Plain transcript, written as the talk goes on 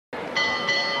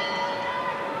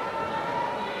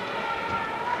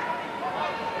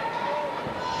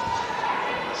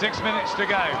6 minutes to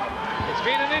go. It's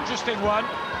been an interesting one.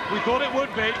 We thought it would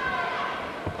be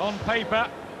on paper.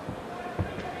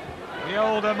 The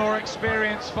older, more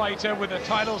experienced fighter with the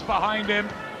titles behind him,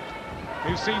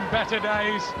 who's seen better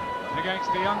days,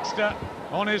 against the youngster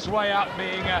on his way up,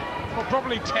 being well,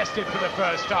 probably tested for the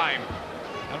first time.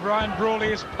 And Ryan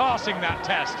Brawley is passing that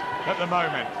test at the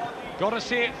moment. Got to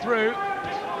see it through.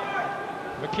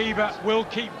 McKeever will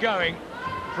keep going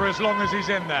for as long as he's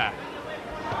in there.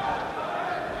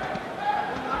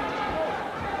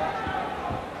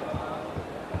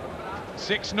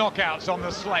 Six knockouts on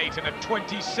the slate and a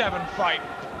 27-fight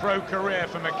pro career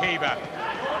for McKeever.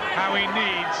 How he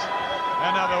needs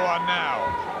another one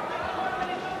now.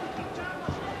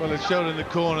 Well, it's showed in the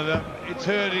corner that it's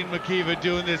hurting McKeever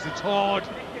doing this. It's hard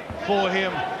for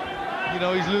him. You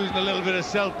know, he's losing a little bit of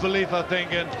self-belief, I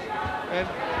think, and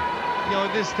you know,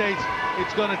 at this stage,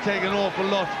 it's going to take an awful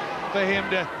lot for him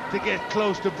to get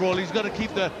close to Brawley. He's got to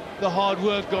keep the hard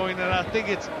work going, and I think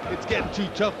it's getting too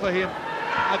tough for him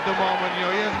at the moment. You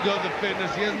know, he hasn't got the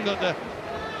fitness, he hasn't got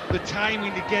the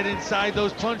timing to get inside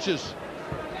those punches.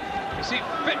 You see,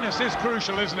 fitness is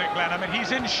crucial, isn't it, Glenn? I mean,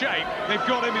 he's in shape, they've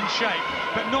got him in shape,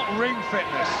 but not ring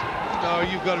fitness. No,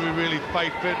 you've got to be really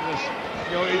fight fitness.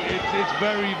 You know, it's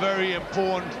very, very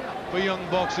important for young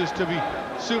boxers to be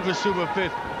super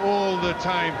fit all the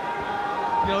time.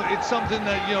 You know, it's something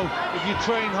that, you know, if you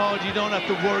train hard, you don't have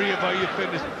to worry about your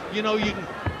fitness. You know, you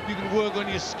can work on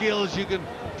your skills, you can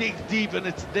dig deep, and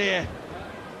it's there.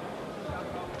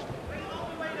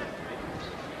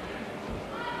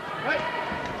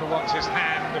 For once, his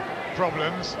hand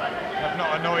problems have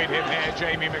not annoyed him here,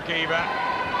 Jamie McKeever.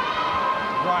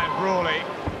 Ryan Brawley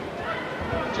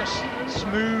just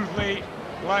smoothly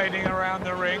gliding around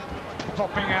the ring,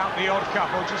 popping out the odd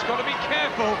couple. Just got to be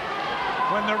careful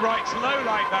when the right's low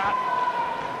like that.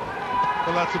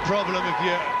 Well, that's the problem. If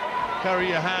you carry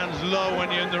your hands low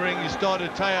when you're in the ring, you start to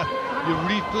tire. Your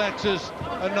reflexes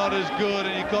are not as good,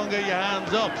 and you can't get your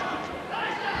hands up.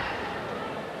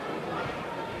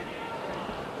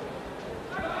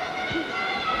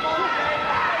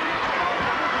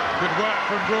 Good work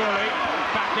from Brawley,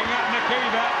 backing up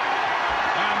McKeever.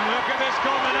 And look at this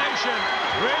combination,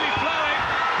 really flowing.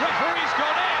 Referee's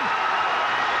gone in.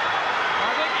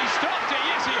 I think he stopped it,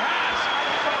 yes he has.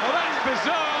 Well, that's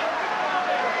bizarre.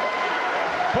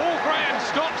 Paul Graham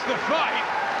stops the fight.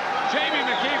 Jamie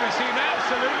McKeever seemed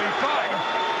absolutely fine.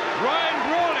 Ryan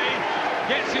Brawley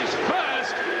gets his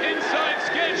first inside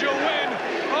schedule win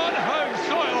on home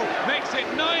soil. Makes it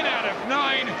 9 out of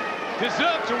 9.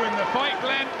 Deserved to win the fight,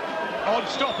 Glenn, on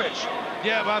stoppage.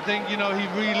 Yeah, but I think, you know, he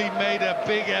really made a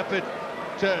big effort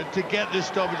to get this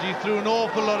stoppage. He threw an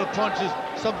awful lot of punches.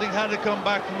 Something had to come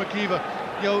back from McKeever.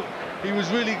 You know, he was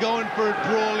really going for it,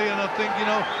 Brawley, and I think, you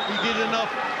know, he did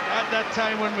enough at that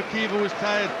time when McKeever was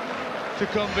tired to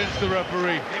convince the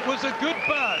referee. It was a good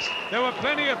burst. There were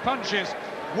plenty of punches.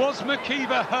 Was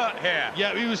McKeever hurt here?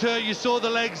 Yeah, he was hurt. You saw the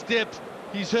legs dip.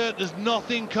 He's hurt. There's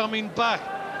nothing coming back.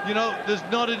 You know, there's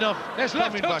not enough. There's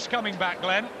left hooks coming back,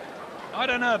 Glenn. I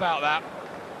don't know about that.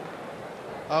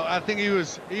 Oh, I think he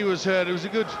was hurt. It was a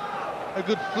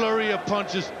good flurry of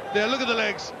punches. There, look at the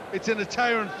legs. It's in a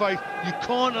tyrant fight. You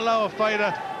can't allow a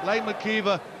fighter like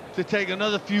McKeever to take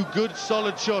another few good,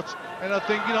 solid shots. And I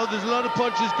think, you know, there's a lot of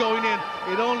punches going in.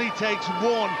 It only takes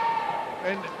one.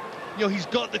 And, you know, he's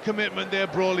got the commitment there,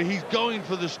 Brawley. He's going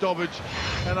for the stoppage.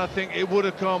 And I think it would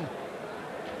have come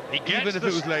even if it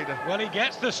was later. Well, he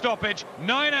gets the stoppage.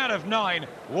 9 out of 9.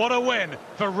 What a win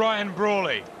for Ryan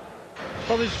Brawley.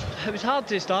 Well, it was hard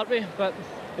to start with, but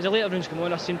as the later rounds come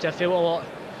on, I seem to have felt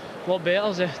a lot better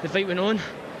as the fight went on.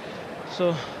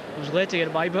 So I was glad to get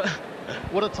it by, but...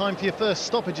 What a time for your first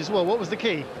stoppage as well. What was the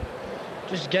key?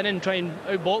 Just get in and try and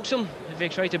outbox him if he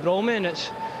tried to brawl me, and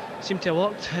it seemed to have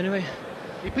worked anyway.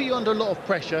 He put you under a lot of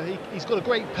pressure. He's got a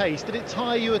great pace. Did it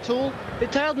tire you at all?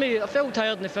 It tired me. I felt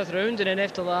tired in the 5th round, and then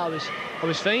after that I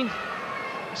was fine.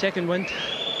 Second wind.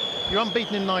 You're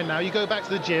unbeaten in 9 now. You go back to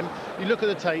the gym, you look at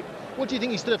the tape. What do you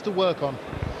think you still have to work on?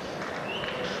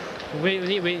 We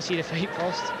need to wait and see the fight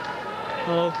first.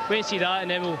 We'll wait and see that, and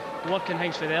then we'll work in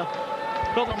things for there.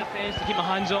 Proper defence to keep my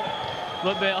hands up,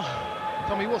 look better.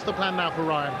 Tommy, what's the plan now for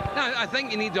Ryan? I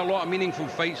think he needs a lot of meaningful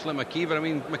fights like McKeever. I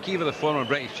mean, McKeever, the former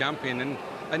British champion,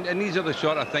 and these are the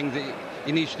sort of things that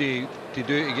he needs to do to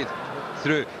get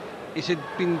through. He's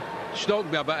been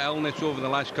stalked by a bit of illness over the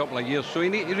last couple of years, so he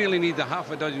really needs a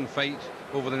half a dozen fights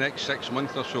over the next 6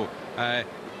 months or so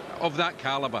of that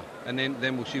calibre, and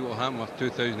then we'll see what will happen with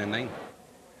 2009.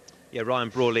 Yeah, Ryan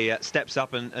Brawley steps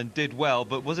up and did well,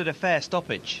 but was it a fair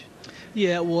stoppage?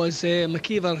 Yeah, it was.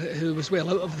 McKeever, who was well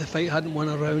out of the fight, hadn't won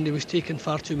a round. He was taking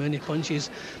far too many punches.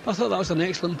 But I thought that was an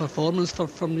excellent performance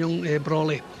from young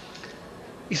Brawley.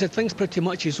 He said things pretty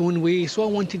much his own way, so I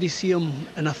wanted to see him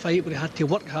in a fight where he had to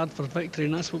work hard for victory,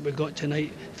 and that's what we got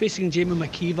tonight. Facing Jamie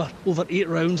McKeever over 8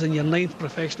 rounds in your 9th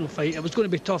professional fight, it was going to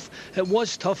be tough. It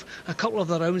was tough. A couple of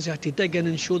the rounds he had to dig in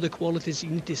and show the qualities you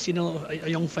need to see in a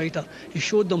young fighter. He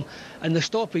showed them, and the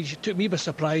stoppage took me by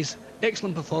surprise.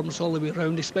 Excellent performance all the way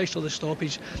round, especially the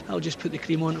stoppage. That'll just put the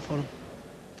cream on it for him.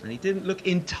 And he didn't look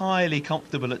entirely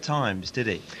comfortable at times, did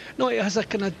he? No, he has a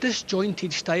kind of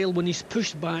disjointed style when he's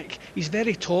pushed back. He's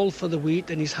very tall for the weight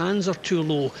and his hands are too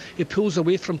low. He pulls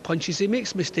away from punches. He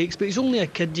makes mistakes, but he's only a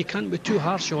kid. You can't be too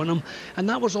harsh on him. And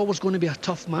that was always going to be a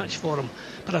tough match for him.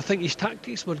 But I think his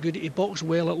tactics were good. He boxed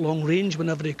well at long range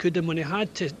whenever he could. And when he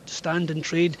had to stand and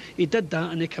trade, he did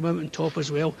that and he came out on top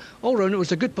as well. All round, it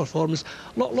was a good performance.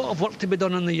 A lot of work to be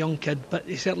done on the young kid, but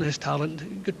he certainly has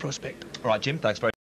talent. Good prospect. All right, Jim, thanks very much.